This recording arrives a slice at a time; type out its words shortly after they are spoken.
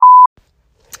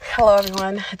Hello,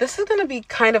 everyone. This is going to be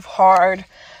kind of hard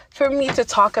for me to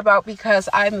talk about because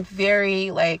I'm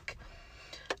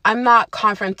I'm not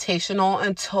confrontational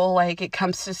until it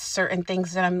comes to certain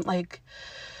things that I'm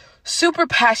super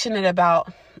passionate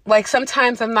about.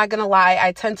 Sometimes, I'm not going to lie,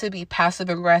 I tend to be passive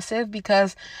aggressive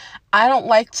because I don't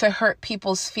like to hurt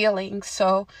people's feelings.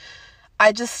 So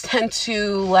I just tend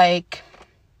to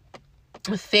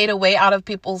fade away out of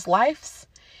people's lives.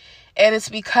 And it's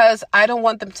because I don't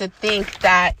want them to think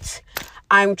that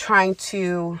I'm trying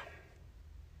to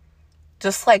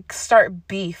just start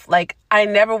beef. I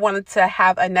never wanted to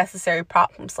have unnecessary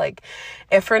problems.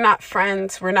 If we're not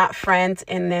friends, we're not friends.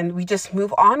 And then we just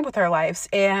move on with our lives.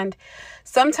 And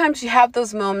sometimes you have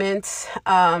those moments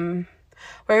where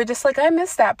you're just I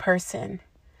miss that person.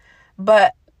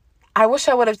 But I wish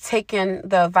I would have taken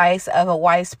the advice of a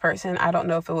wise person. I don't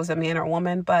know if it was a man or a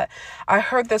woman, but I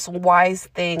heard this wise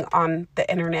thing on the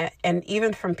internet and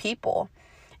even from people.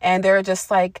 And they're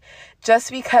just just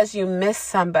because you miss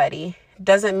somebody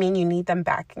doesn't mean you need them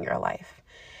back in your life.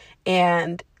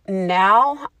 And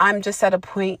now I'm just at a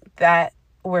point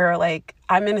where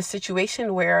I'm in a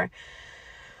situation where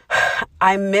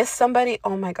I miss somebody.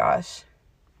 Oh my gosh.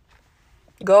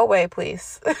 Go away,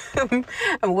 please. I'm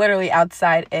literally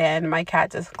outside and my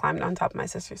cat just climbed on top of my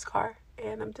sister's car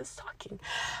and I'm just talking.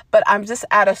 But I'm just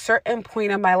at a certain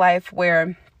point in my life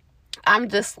where I'm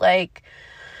just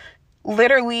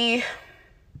literally,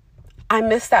 I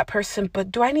miss that person,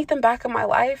 but do I need them back in my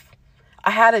life?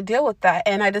 I had to deal with that.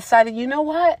 And I decided, you know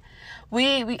what?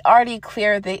 We already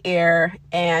cleared the air.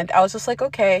 And I was just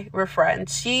okay, we're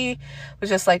friends. She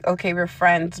was just okay, we're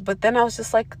friends. But then I was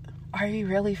just are you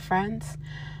really friends?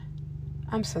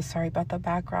 I'm so sorry about the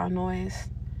background noise.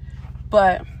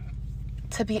 But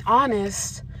to be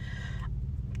honest,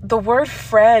 the word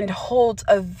friend holds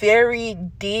a very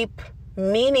deep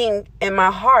meaning in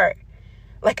my heart.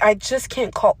 I just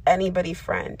can't call anybody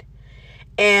friend.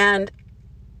 And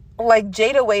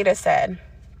Jada Waiter said,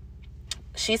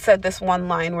 she said this one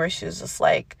line where she was just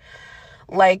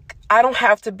I don't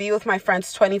have to be with my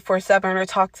friends 24/7 or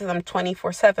talk to them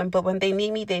 24/7, but when they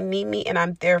need me and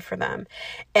I'm there for them.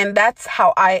 And that's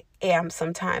how I am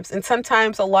sometimes. And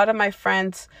sometimes a lot of my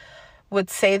friends would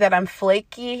say that I'm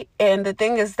flaky. And the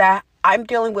thing is that I'm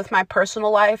dealing with my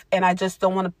personal life and I just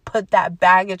don't want to put that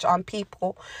baggage on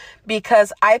people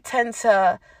because I tend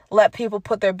to let people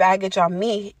put their baggage on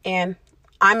me. And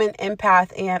I'm an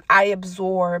empath and I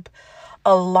absorb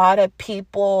a lot of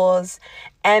people's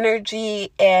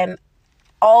energy and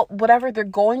whatever they're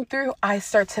going through. I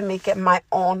start to make it my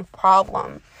own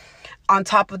problem on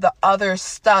top of the other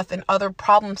stuff and other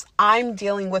problems I'm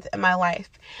dealing with in my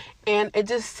life. And it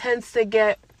just tends to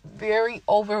get very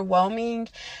overwhelming.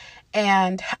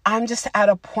 And I'm just at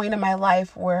a point in my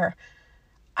life where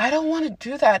I don't want to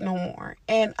do that no more.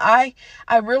 And I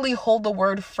really hold the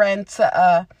word friend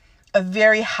to a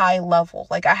very high level.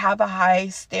 I have a high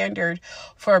standard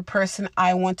for a person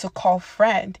I want to call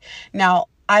friend. Now,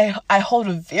 I hold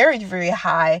a very, very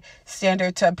high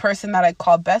standard to a person that I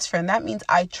call best friend. That means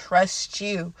I trust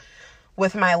you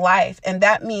with my life. And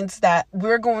that means that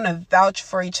we're going to vouch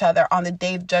for each other on the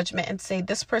day of judgment and say,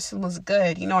 this person was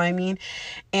good. You know what I mean?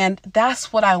 And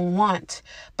that's what I want.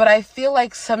 But I feel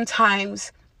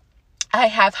sometimes I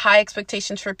have high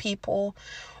expectations for people,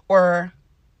 or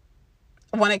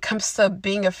when it comes to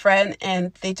being a friend,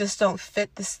 and they just don't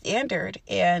fit the standard.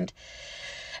 And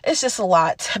it's just a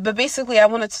lot. But basically, I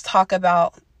wanted to talk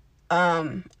about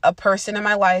a person in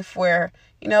my life where,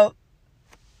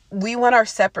 we went our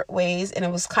separate ways and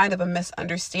it was kind of a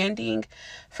misunderstanding.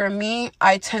 For me,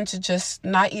 I tend to just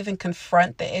not even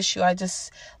confront the issue. I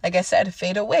just, like I said,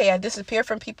 fade away. I disappear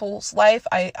from people's life.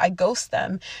 I ghost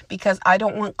them because I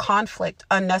don't want conflict,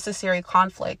 unnecessary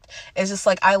conflict. It's just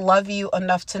I love you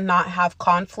enough to not have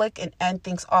conflict and end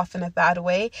things off in a bad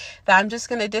way that I'm just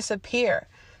going to disappear.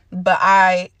 But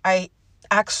I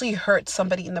actually hurt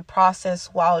somebody in the process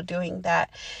while doing that.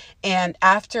 And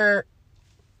after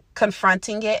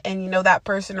confronting it and that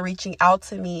person reaching out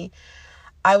to me,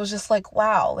 I was just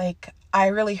wow, I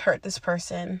really hurt this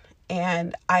person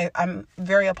and I'm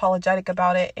very apologetic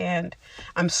about it and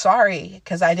I'm sorry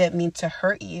because I didn't mean to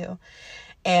hurt you.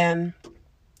 And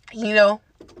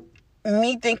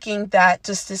me thinking that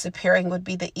just disappearing would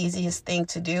be the easiest thing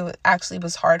to do, it actually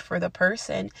was hard for the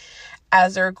person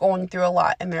as they're going through a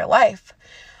lot in their life.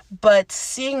 But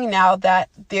seeing now that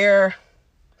they're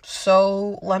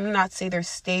let me not say they're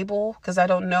stable, because I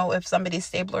don't know if somebody's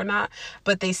stable or not,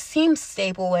 but they seem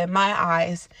stable in my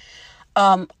eyes.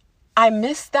 I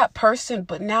miss that person,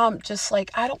 but now I'm just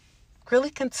I don't really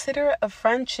consider it a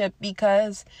friendship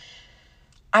because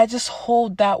I just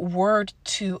hold that word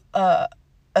to a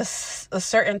a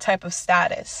certain type of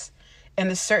status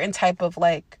and a certain type of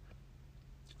like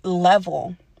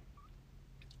level.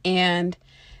 And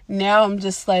now I'm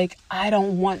just like, I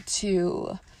don't want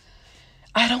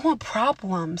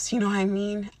problems. You know what I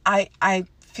mean? I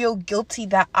feel guilty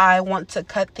that I want to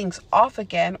cut things off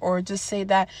again, or just say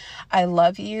that I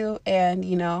love you,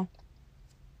 and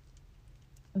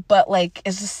but like,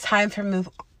 it's just time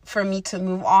for me to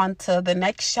move on to the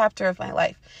next chapter of my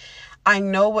life. I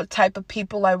know what type of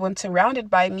people I want surrounded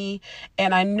by me,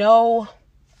 and I know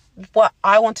what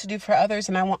I want to do for others,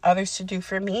 and I want others to do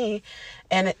for me.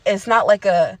 And it's not like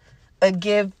a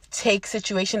give take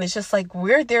situation. It's just like,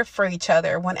 we're there for each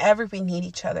other whenever we need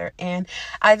each other. And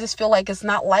I just feel like it's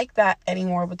not like that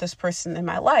anymore with this person in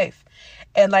my life.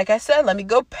 And like I said, let me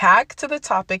go back to the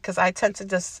topic, because I tend to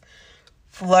just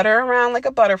flutter around like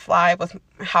a butterfly with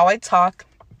how I talk.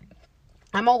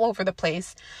 I'm all over the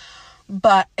place.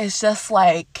 But it's just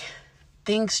like,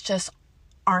 things just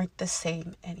aren't the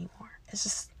same anymore.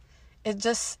 It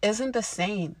just isn't the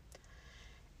same.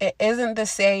 It isn't the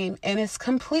same, and it's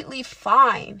completely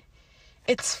fine.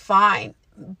 It's fine,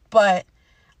 but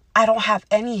I don't have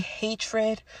any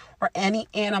hatred or any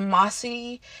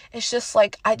animosity. It's just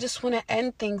like, I just want to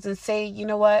end things and say, you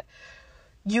know what?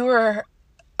 You were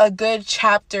a good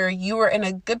chapter. You were in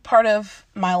a good part of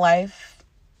my life.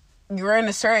 You were in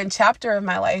a certain chapter of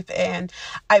my life, and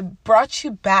I brought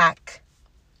you back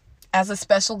as a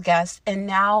special guest, and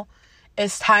now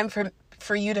it's time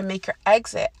for you to make your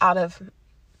exit out of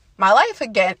my life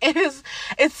again.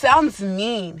 It sounds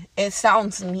mean.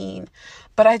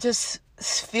 But I just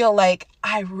feel like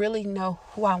I really know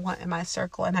who I want in my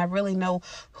circle, and I really know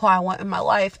who I want in my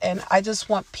life. And I just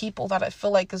want people that I feel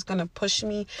like is going to push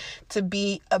me to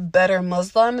be a better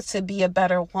Muslim, to be a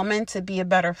better woman, to be a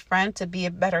better friend, to be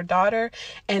a better daughter.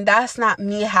 And that's not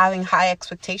me having high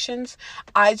expectations.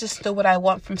 I just know what I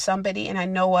want from somebody, and I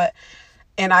know what.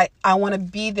 And I want to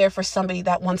be there for somebody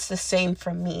that wants the same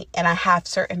from me. And I have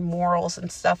certain morals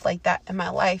and stuff like that in my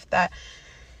life that,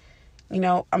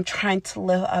 I'm trying to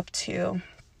live up to.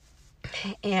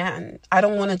 And I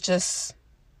don't want to just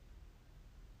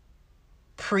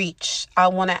preach. I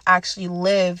want to actually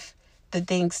live the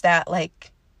things that,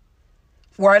 like,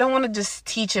 where I don't want to just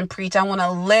teach and preach. I want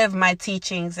to live my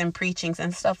teachings and preachings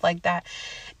and stuff like that.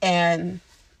 And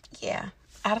yeah,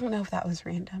 I don't know if that was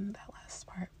random, that last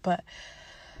part, but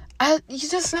you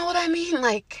just know what I mean?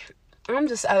 Like, I'm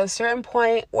just at a certain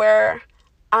point where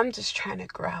I'm just trying to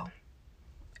grow.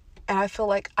 And I feel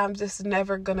like I'm just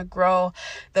never going to grow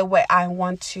the way I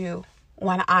want to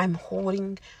when I'm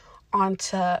holding on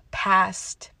to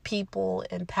past people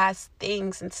and past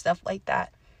things and stuff like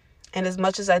that. And as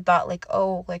much as I thought, like,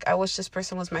 oh, like, I wish this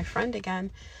person was my friend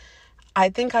again, I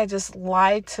think I just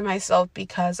lied to myself,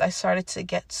 because I started to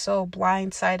get so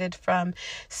blindsided from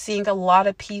seeing a lot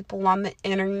of people on the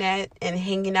internet and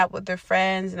hanging out with their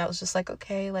friends. And I was just like,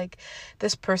 okay, like,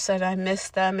 this person, I miss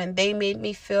them, and they made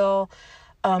me feel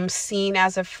seen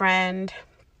as a friend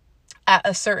at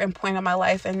a certain point in my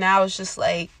life. And now it's just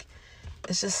like,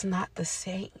 it's just not the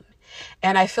same.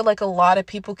 And I feel like a lot of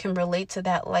people can relate to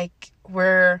that, like,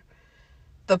 where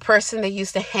the person they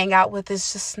used to hang out with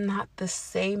is just not the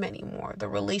same anymore. The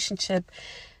relationship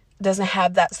doesn't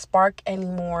have that spark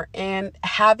anymore. And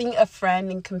having a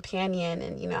friend and companion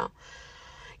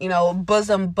and,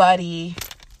 bosom buddy,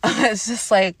 it's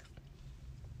just like,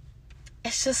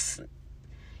 it's just,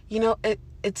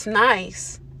 it's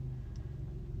nice.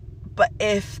 But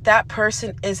if that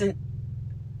person isn't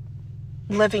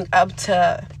living up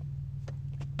to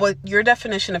what your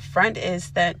definition of friend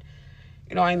is, then,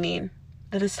 then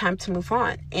it's time to move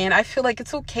on. And I feel like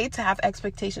it's okay to have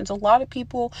expectations. A lot of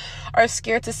people are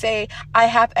scared to say, I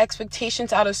have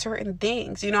expectations out of certain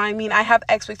things. I have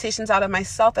expectations out of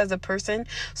myself as a person.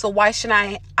 So why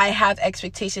shouldn't I have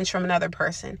expectations from another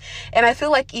person? And I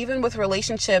feel like even with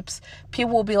relationships,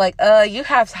 people will be like, you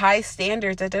have high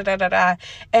standards, da, da, da, da, da.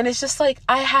 And it's just like,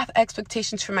 I have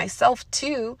expectations for myself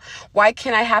too. Why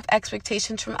can't I have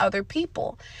expectations from other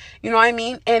people?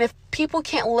 And if people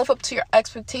can't live up to your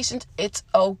expectations, it's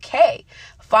okay.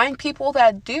 Find people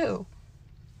that do.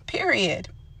 Period.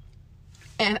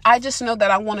 And I just know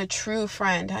that I want a true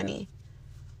friend, honey.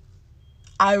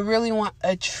 I really want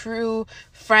a true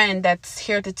friend that's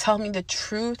here to tell me the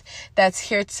truth, that's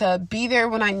here to be there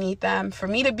when I need them, for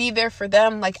me to be there for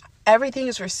them. Like, everything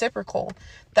is reciprocal.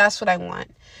 That's what I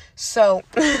want. So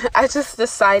I just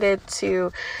decided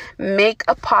to make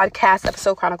a podcast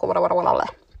episode chronicle.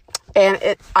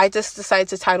 And I just decided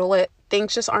to title it,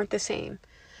 Things Just Aren't the Same.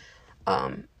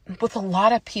 With a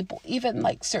lot of people, even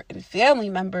like certain family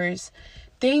members,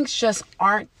 things just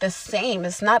aren't the same.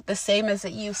 It's not the same as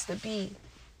it used to be.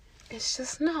 It's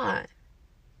just not.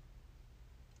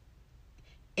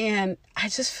 And I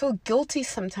just feel guilty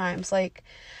sometimes. Like,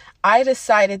 I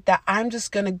decided that I'm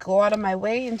just going to go out of my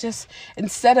way and just,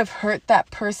 instead of hurt that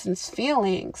person's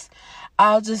feelings,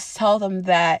 I'll just tell them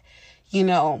that, you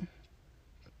know,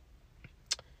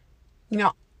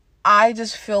 I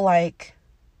just feel like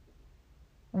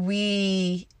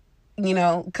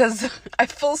because I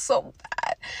feel so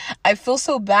bad. I feel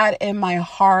so bad in my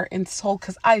heart and soul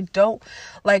because I don't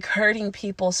like hurting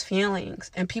people's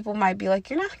feelings. And people might be like,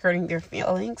 you're not hurting their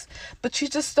feelings, but you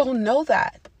just don't know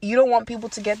that. You don't want people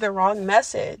to get the wrong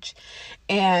message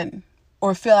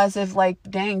or feel as if like,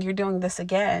 dang, you're doing this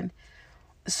again.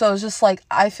 So it's just like,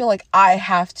 I feel like I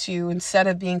have to, instead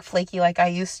of being flaky like I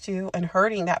used to and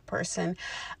hurting that person,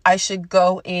 I should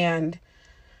go and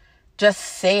just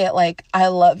say it like, I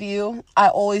love you. I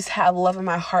always have love in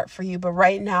my heart for you. But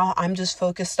right now I'm just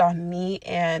focused on me.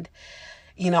 And,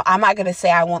 I'm not going to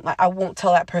say I won't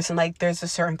tell that person like there's a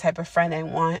certain type of friend I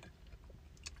want.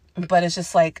 But it's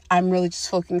just like, I'm really just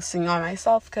focusing on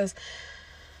myself because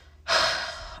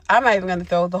I'm not even going to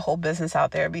throw the whole business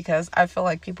out there because I feel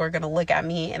like people are going to look at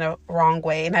me in a wrong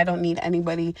way. And I don't need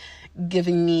anybody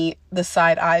giving me the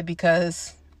side eye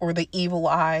or the evil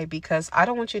eye, because I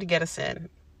don't want you to get a sin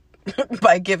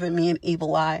by giving me an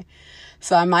evil eye.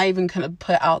 So I'm not even going to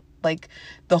put out like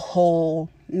the whole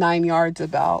 9 yards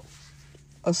about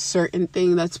a certain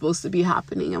thing that's supposed to be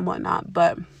happening and whatnot.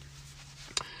 But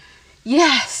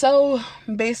yeah, so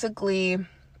basically,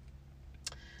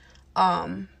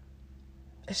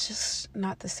 it's just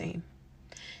not the same.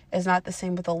 It's not the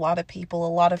same with a lot of people, a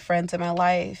lot of friends in my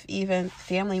life, even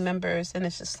family members. And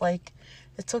it's just like,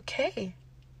 it's okay.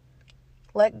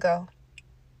 Let go.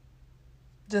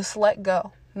 Just let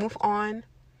go. Move on.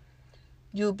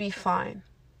 You'll be fine.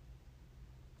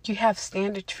 You have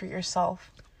standards for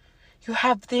yourself. You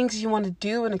have things you want to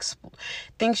do and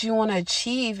things you want to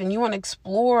achieve, and you want to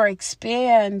explore,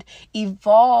 expand,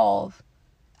 evolve,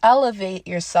 elevate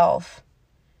yourself.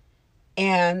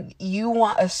 And you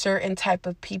want a certain type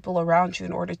of people around you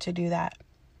in order to do that.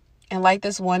 And like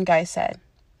this one guy said,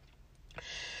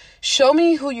 show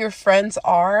me who your friends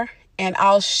are and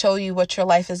I'll show you what your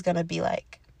life is going to be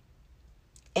like.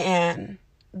 And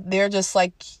they're just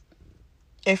like,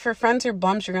 if your friends are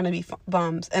bums, you're going to be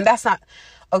bums. And that's not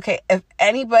okay. If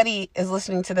anybody is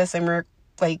listening to this and we're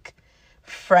like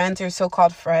friends or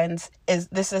so-called friends,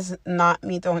 this is not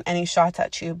me throwing any shots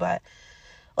at you, but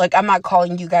like, I'm not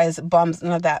calling you guys bums,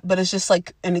 none of that. But it's just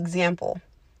like an example.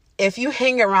 If you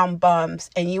hang around bums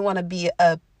and you want to be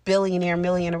a billionaire,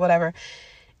 millionaire, whatever,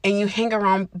 and you hang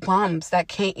around bums that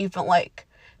can't even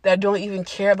that don't even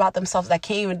care about themselves, that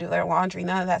can't even do their laundry,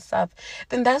 none of that stuff,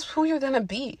 then that's who you're going to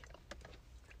be.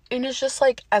 And it's just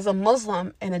like, as a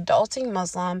Muslim, an adulting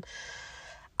Muslim,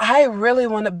 I really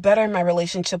want to better my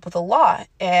relationship with Allah.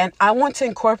 And I want to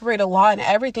incorporate Allah in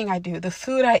everything I do. The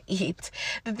food I eat,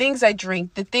 the things I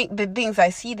drink, the things I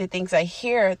see, the things I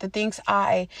hear, the things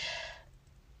I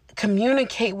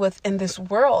communicate with in this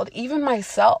world, even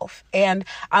myself. And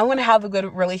I want to have a good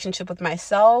relationship with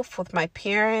myself, with my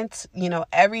parents,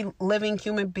 every living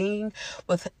human being,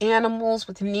 with animals,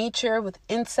 with nature, with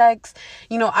insects.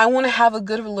 I want to have a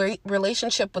good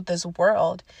relationship with this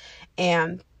world.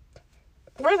 And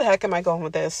where the heck am I going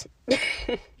with this?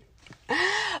 But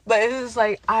it's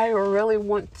like, I really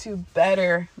want to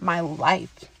better my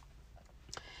life.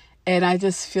 And I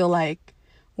just feel like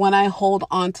when I hold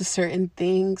on to certain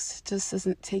things, it just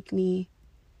doesn't take me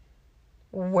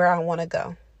where I want to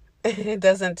go. It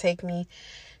doesn't take me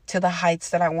to the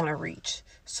heights that I want to reach.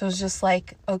 So it's just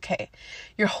like, okay,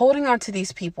 you're holding on to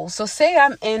these people. So say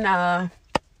I'm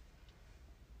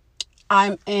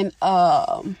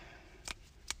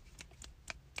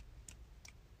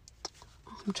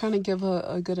trying to give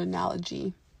a good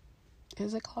analogy.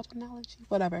 Is it called analogy?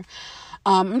 Whatever.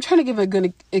 I'm trying to give a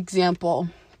good example.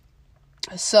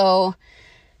 So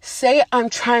say I'm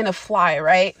trying to fly,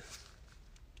 right?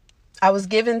 I was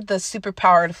given the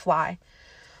superpower to fly.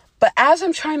 But as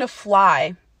I'm trying to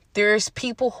fly, there's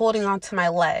people holding onto my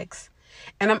legs.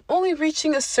 And I'm only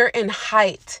reaching a certain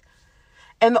height.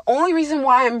 And the only reason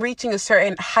why I'm reaching a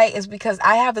certain height is because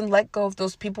I haven't let go of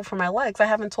those people from my legs. I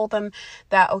haven't told them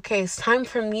that, okay, it's time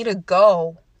for me to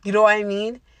go. You know what I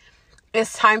mean?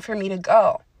 It's time for me to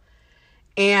go.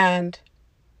 And,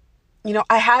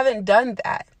 I haven't done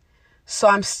that. So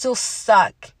I'm still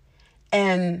stuck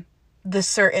in the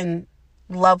certain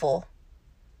level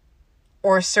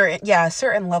or a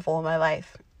certain level of my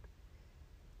life.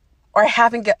 Or I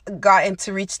haven't gotten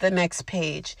to reach the next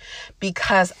page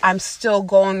because I'm still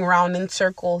going around in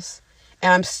circles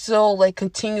and I'm still like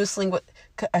continuously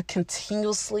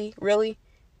really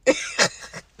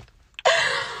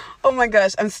Oh my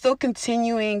gosh, I'm still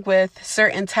continuing with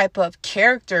certain type of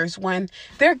characters when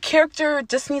their character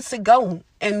just needs to go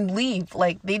and leave.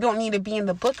 Like, they don't need to be in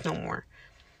the book no more.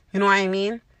 You know what I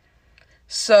mean?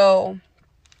 So,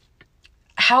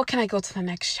 how can I go to the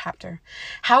next chapter?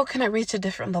 How can I reach a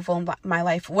different level in my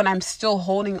life when I'm still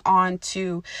holding on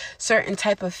to certain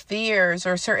type of fears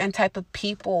or certain type of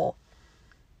people?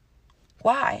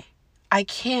 Why? I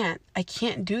can't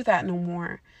do that no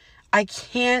more. I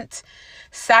can't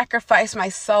sacrifice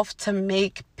myself to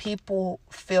make people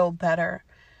feel better.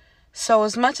 So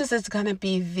as much as it's going to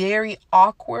be very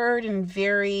awkward and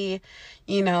very,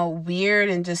 weird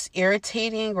and just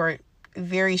irritating or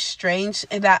very strange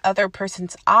in that other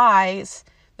person's eyes,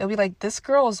 they'll be like, this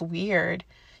girl is weird.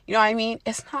 You know what I mean?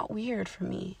 It's not weird for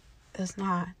me. It's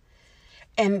not.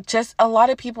 And just a lot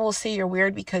of people will say you're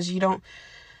weird because you don't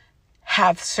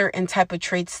have certain type of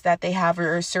traits that they have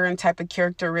or certain type of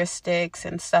characteristics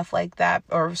and stuff like that,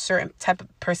 or certain type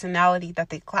of personality that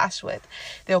they clash with.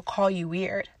 They'll call you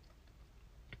weird.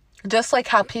 Just like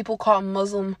how people call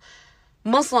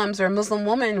Muslims or Muslim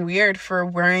women weird for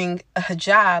wearing a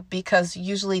hijab because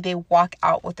usually they walk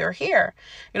out with their hair.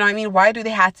 You know what I mean? Why do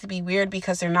they have to be weird?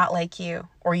 Because they're not like you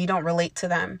or you don't relate to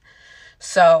them.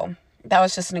 So that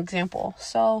was just an example.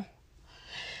 So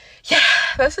yeah,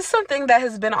 this is something that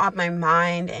has been on my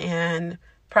mind, and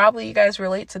probably you guys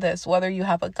relate to this, whether you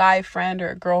have a guy friend or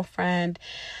a girlfriend,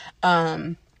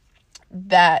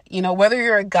 that, whether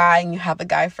you're a guy and you have a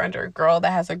guy friend or a girl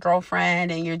that has a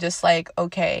girlfriend and you're just like,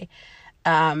 okay,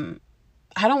 I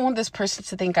don't want this person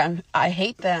to think I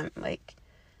hate them. Like,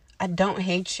 I don't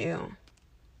hate you.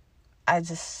 I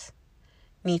just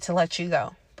need to let you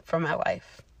go from my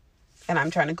life. And I'm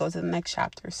trying to go to the next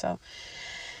chapter. So,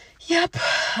 yep.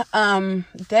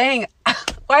 Dang.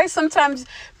 Why sometimes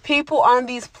people on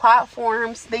these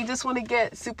platforms, they just want to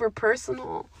get super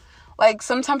personal. Like,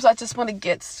 sometimes I just want to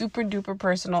get super duper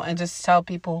personal and just tell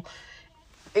people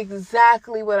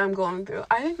exactly what I'm going through.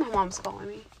 I think my mom's calling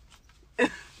me.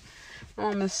 My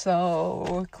mom is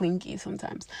so clinky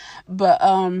sometimes. But,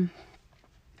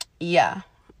 yeah.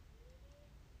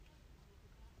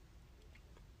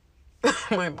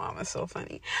 My mom is so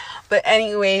funny. But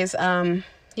anyways,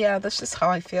 yeah, that's just how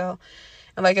I feel.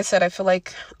 And like I said, I feel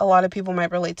like a lot of people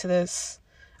might relate to this.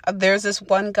 There's this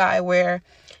one guy where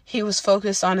he was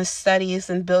focused on his studies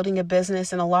and building a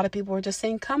business, and a lot of people were just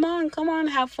saying, come on,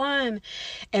 have fun.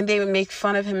 And they would make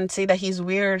fun of him and say that he's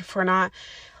weird for not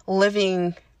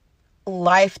living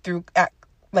life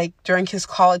during his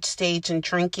college stage and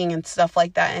drinking and stuff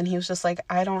like that. And he was just like,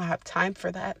 I don't have time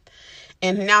for that.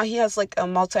 And now he has like a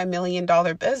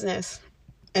multi-million-dollar business,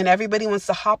 and everybody wants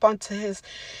to hop onto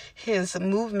his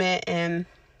movement and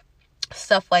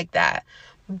stuff like that.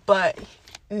 But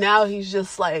now he's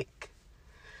just like,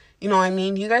 you know what I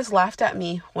mean? You guys laughed at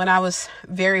me when I was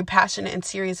very passionate and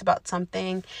serious about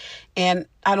something. And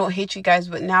I don't hate you guys,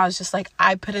 but now it's just like,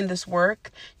 I put in this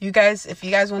work. You guys, if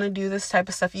you guys want to do this type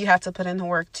of stuff, you have to put in the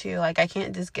work too. Like, I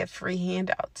can't just get free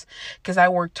handouts because I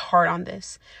worked hard on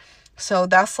this. So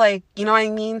that's like, you know what I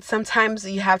mean? Sometimes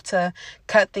you have to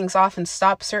cut things off and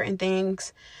stop certain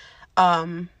things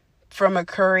from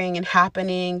occurring and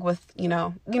happening with, you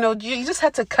just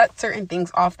have to cut certain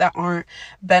things off that aren't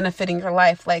benefiting your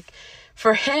life. Like,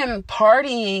 for him,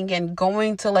 partying and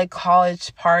going to like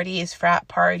college parties, frat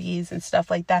parties and stuff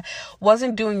like that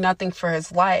wasn't doing nothing for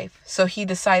his life. So he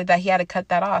decided that he had to cut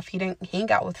that off. He didn't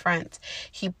hang out with friends.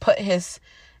 He put his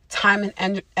time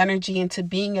and energy into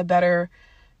being a better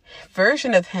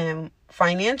version of him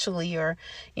financially, or,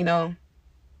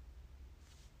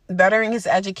 bettering his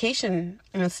education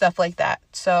and stuff like that.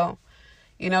 So,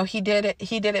 he did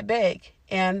it big.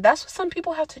 And that's what some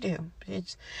people have to do.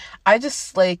 I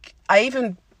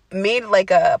even made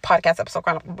like a podcast episode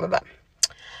kind of blah, blah, blah,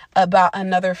 about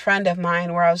another friend of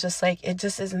mine where I was just like, it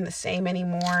just isn't the same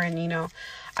anymore. And,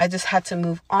 I just had to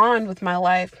move on with my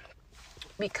life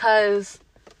because,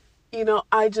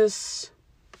 I just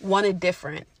wanted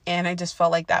different. And I just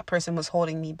felt like that person was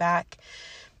holding me back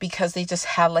because they just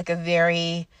had like a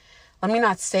very, let me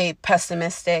not say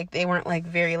pessimistic. They weren't like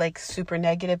very like super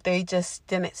negative. They just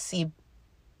didn't see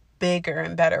bigger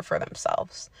and better for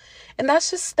themselves. And that's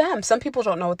just them. Some people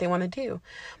don't know what they want to do,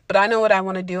 but I know what I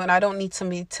want to do. And I don't need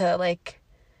somebody to like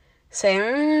say,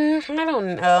 I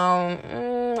don't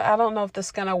know. I don't know if this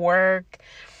is going to work.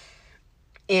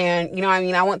 And,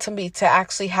 I want somebody to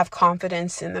actually have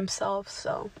confidence in themselves.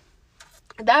 So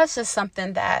that's just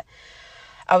something that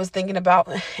I was thinking about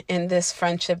in this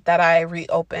friendship that I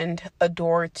reopened a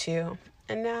door to.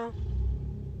 And now,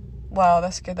 wow,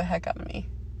 that scared the heck out of me.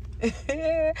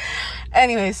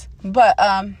 Anyways, but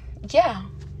yeah,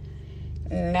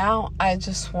 now I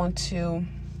just want to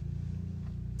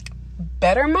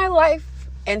better my life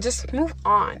and just move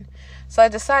on. So I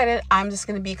decided I'm just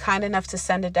going to be kind enough to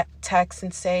send a text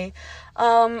and say,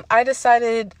 I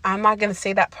decided I'm not going to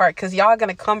say that part because y'all are going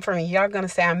to come for me. Y'all are going to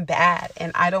say I'm bad,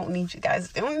 and I don't need you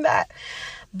guys doing that.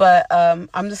 But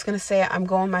I'm just going to say I'm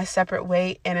going my separate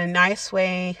way in a nice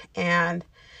way. And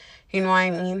you know what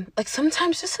I mean? Like,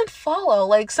 sometimes just unfollow.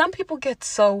 Like, some people get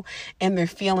so in their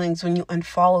feelings when you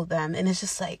unfollow them. And it's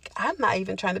just like, I'm not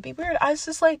even trying to be weird. I was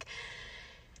just like,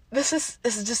 this is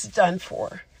just done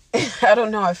for. I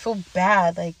don't know. I feel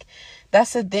bad. Like,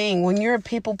 that's the thing. When you're a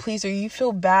people pleaser, you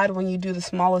feel bad when you do the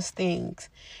smallest things.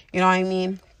 You know what I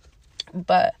mean?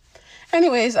 But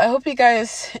anyways, I hope you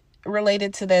guys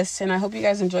related to this, and I hope you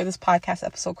guys enjoy this podcast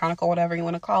episode, chronicle, whatever you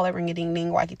want to call it, ring a ding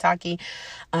ding, walkie talkie,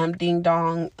 ding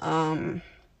dong,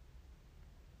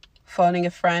 phoning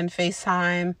a friend,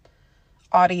 FaceTime,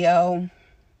 audio,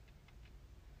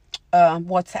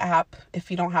 WhatsApp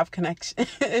if you don't have connection,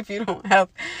 if you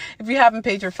haven't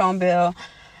paid your phone bill,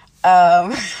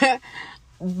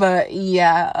 but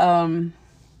yeah,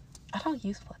 I don't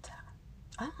use WhatsApp.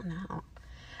 I don't know.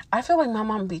 I feel like my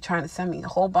mom be trying to send me a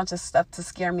whole bunch of stuff to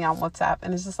scare me on WhatsApp.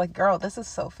 And it's just like, girl, this is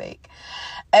so fake.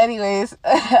 Anyways,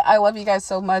 I love you guys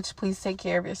so much. Please take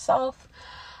care of yourself.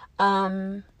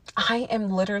 I am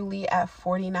literally at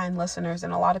 49 listeners.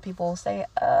 And a lot of people will say,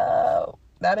 oh,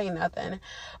 that ain't nothing.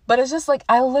 But it's just like,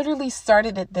 I literally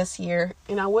started it this year.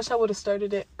 And I wish I would have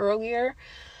started it earlier.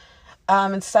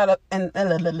 And stopped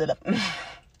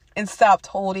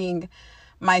holding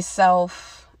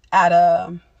myself at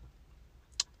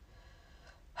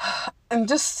and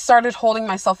just started holding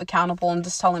myself accountable and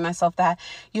just telling myself that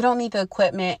you don't need the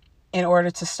equipment in order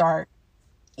to start.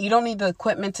 You don't need the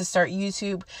equipment to start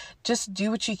YouTube. Just do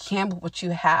what you can with what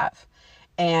you have.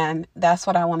 And that's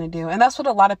what I want to do. And that's what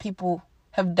a lot of people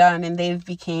have done, and they've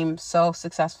became so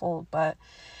successful. But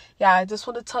yeah, I just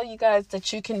want to tell you guys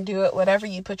that you can do it. Whatever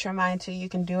you put your mind to, you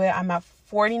can do it. I'm at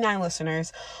 49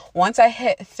 listeners. Once I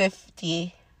hit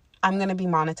 50, I'm going to be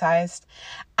monetized.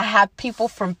 I have people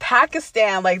from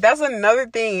Pakistan. Like, that's another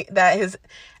thing that is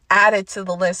added to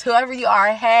the list. Whoever you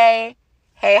are, hey,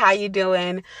 how you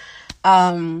doing?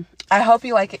 I hope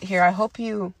you like it here. I hope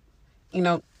you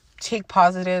take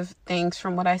positive things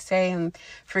from what I say and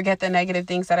forget the negative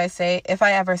things that I say. If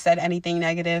I ever said anything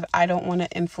negative, I don't want to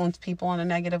influence people in a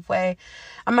negative way.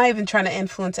 I'm not even trying to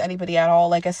influence anybody at all.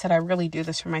 Like I said, I really do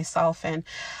this for myself, and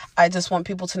I just want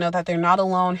people to know that they're not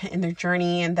alone in their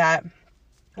journey, and that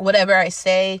whatever I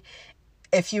say,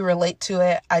 if you relate to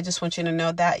it, I just want you to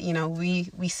know that,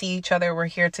 we see each other. We're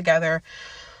here together.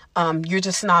 You're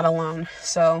just not alone.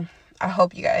 So I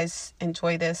hope you guys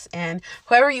enjoy this. And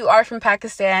whoever you are from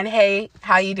Pakistan, hey,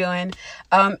 how you doing?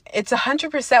 It's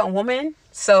 100% woman,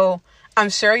 so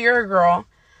I'm sure you're a girl.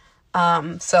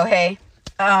 So hey.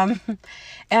 And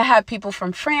I have people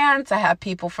from France, I have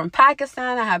people from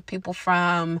Pakistan, I have people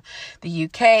from the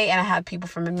UK, and I have people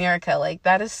from America. Like,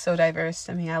 that is so diverse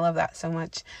to me. I love that so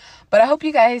much. But I hope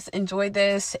you guys enjoyed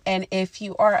this. And if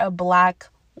you are a Black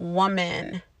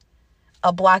woman,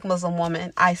 a Black Muslim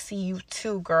woman, I see you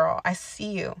too, girl. I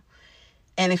see you.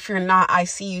 And if you're not, I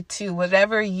see you too.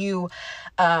 Whatever you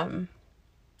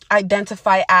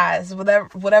identify as,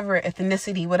 whatever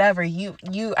ethnicity, whatever,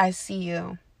 I see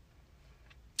you.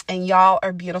 And y'all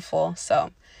are beautiful. So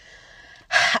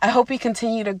I hope we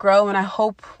continue to grow, and I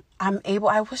hope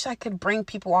I wish I could bring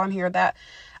people on here that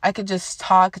I could just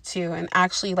talk to and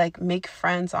actually like make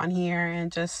friends on here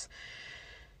and just,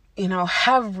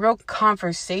 have real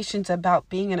conversations about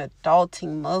being an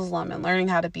adulting Muslim and learning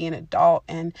how to be an adult.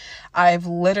 And I've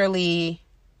literally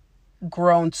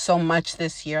grown so much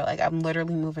this year. Like, I'm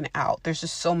literally moving out. There's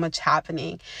just so much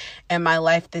happening in my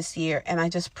life this year. And I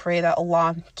just pray that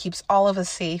Allah keeps all of us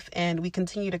safe and we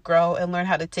continue to grow and learn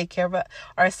how to take care of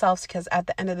ourselves, because at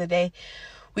the end of the day,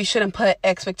 we shouldn't put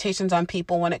expectations on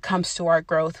people when it comes to our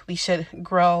growth. We should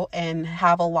grow and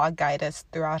have Allah guide us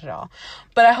throughout it all.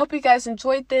 But I hope you guys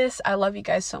enjoyed this. I love you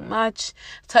guys so much.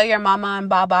 Tell your mama and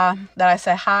baba that I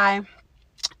said hi.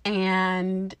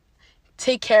 And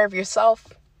take care of yourself.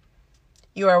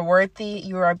 You are worthy.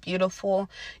 You are beautiful.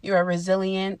 You are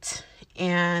resilient.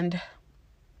 And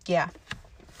yeah.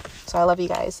 So I love you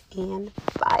guys. And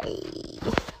bye. Let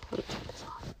me turn this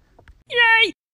on. Yay!